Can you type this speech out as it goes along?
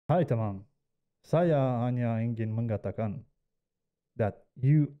Hai teman, saya hanya ingin mengatakan that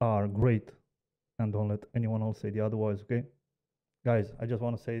you are great and don't let anyone else say the otherwise, okay? Guys, I just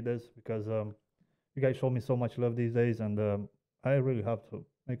want to say this because you guys show me so much love these days, and I really have to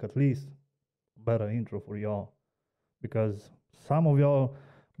make at least a better intro for y'all because some of y'all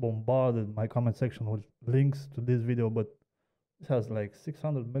bombarded my comment section with links to this video, but it has like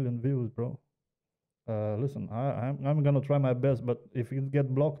 600 million views, bro. Listen, I'm gonna try my best, but if you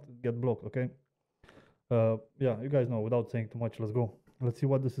get blocked, okay? Yeah, you guys know, without saying too much, let's go. Let's see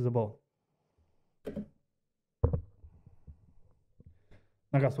what this is about.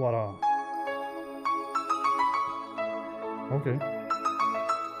 Nagaswara. Okay.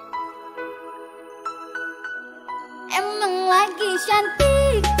 Emang lagi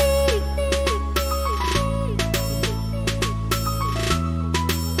cantik.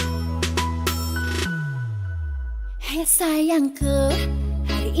 Hai sayangku,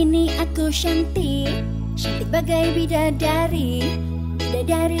 hari ini aku cantik. Cantik bagai bidadari,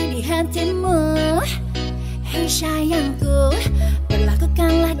 bidadari di hatimu. Hei sayangku,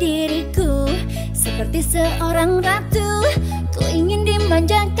 perlakukanlah diriku seperti seorang ratu. Ku ingin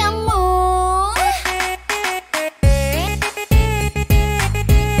dimanja kamu.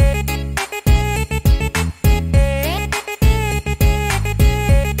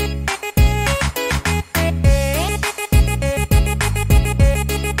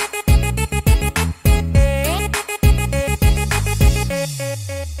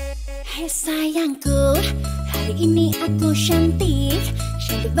 Hei sayangku, hari ini aku cantik.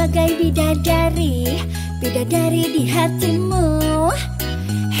 Cantik bagai bidadari, bidadari di hatimu.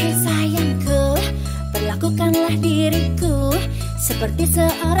 Hei sayangku, perlakukanlah diriku seperti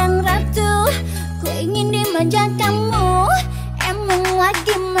seorang ratu. Ku ingin dimanja kamu. Emang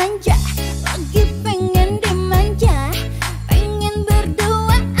lagi manja, lagi pengen dimanja. Pengen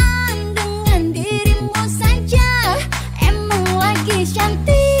berduaan dengan dirimu saja. Emang lagi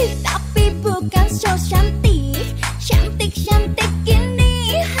cantik, tapi bukan so cantik. Cantik-cantik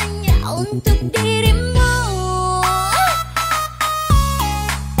ini hanya untuk dirimu.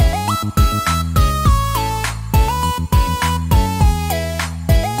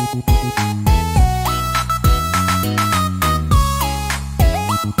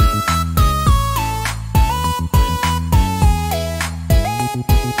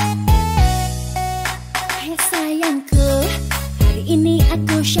 Hai sayangku, hari ini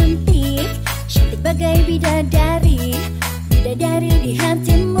aku cantik. Cantik bagai bidadari, bidadari di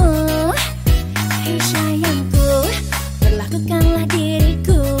hatimu. Hei sayangku, perlakukanlah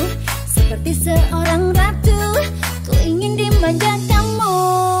diriku seperti seorang ratu. Ku ingin dimanja kamu.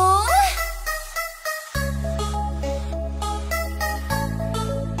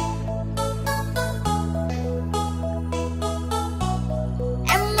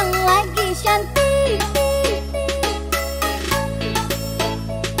 Emang lagi cantik.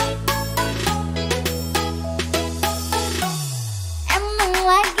 Emang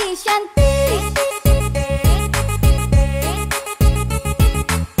lagi cantik.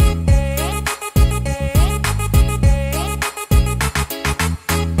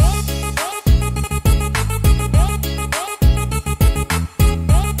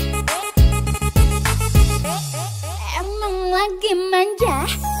 Emang lagi manja,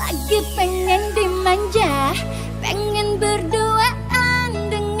 lagi pengen dimanja. Pengen berduaan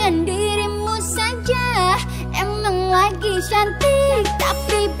dengan dirimu saja. Emang lagi cantik,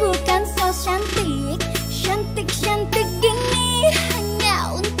 tapi bukan so cantik. Cantik-cantik gini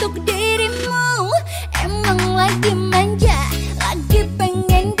hanya untuk dirimu. Emang lagi manja, lagi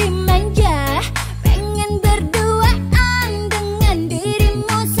pengen dimanja. Pengen berduaan dengan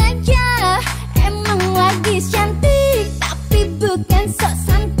dirimu saja. Emang lagi cantik, tapi bukan so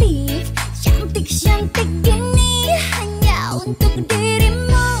cantik. Cantik-cantik gini hanya untuk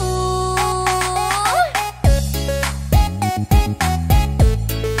dirimu.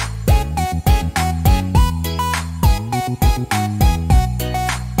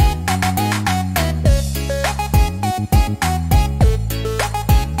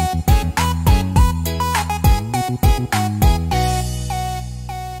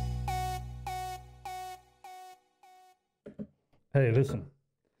 Hey, listen.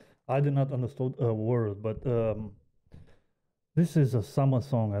 I did not understand a word, but this is a summer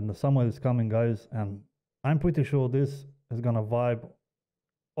song, and the summer is coming, guys. And I'm pretty sure this is gonna vibe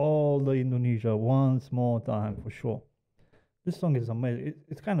all the Indonesia once more time for sure. This song is amazing.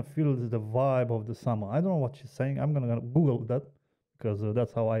 It kind of feels the vibe of the summer. I don't know what she's saying. I'm gonna Google that because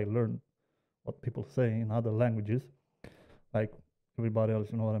that's how I learn what people say in other languages, like everybody else.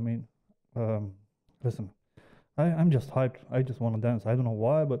 You know what I mean? Listen, I'm just hyped. I just want to dance. I don't know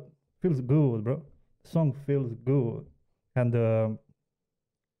why, but feels good, bro. The song feels good, and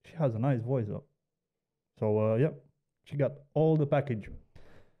she has a nice voice though. So yeah, she got all the package,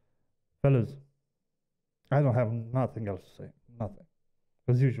 fellas. I don't have nothing else to say. Nothing.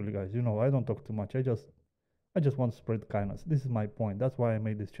 Because usually, guys, you know, I don't talk too much. I just want to spread kindness. This is my point. That's why I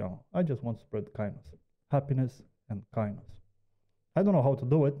made this channel. I just want to spread kindness, happiness, and kindness. I don't know how to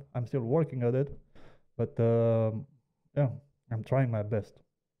do it. I'm still working at it, but yeah, I'm trying my best,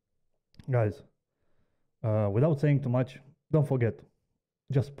 guys. Without saying too much, don't forget,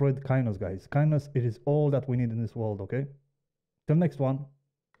 just spread kindness, guys. Kindness, it is all that we need in this world. Okay. Till next one.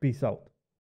 Peace out.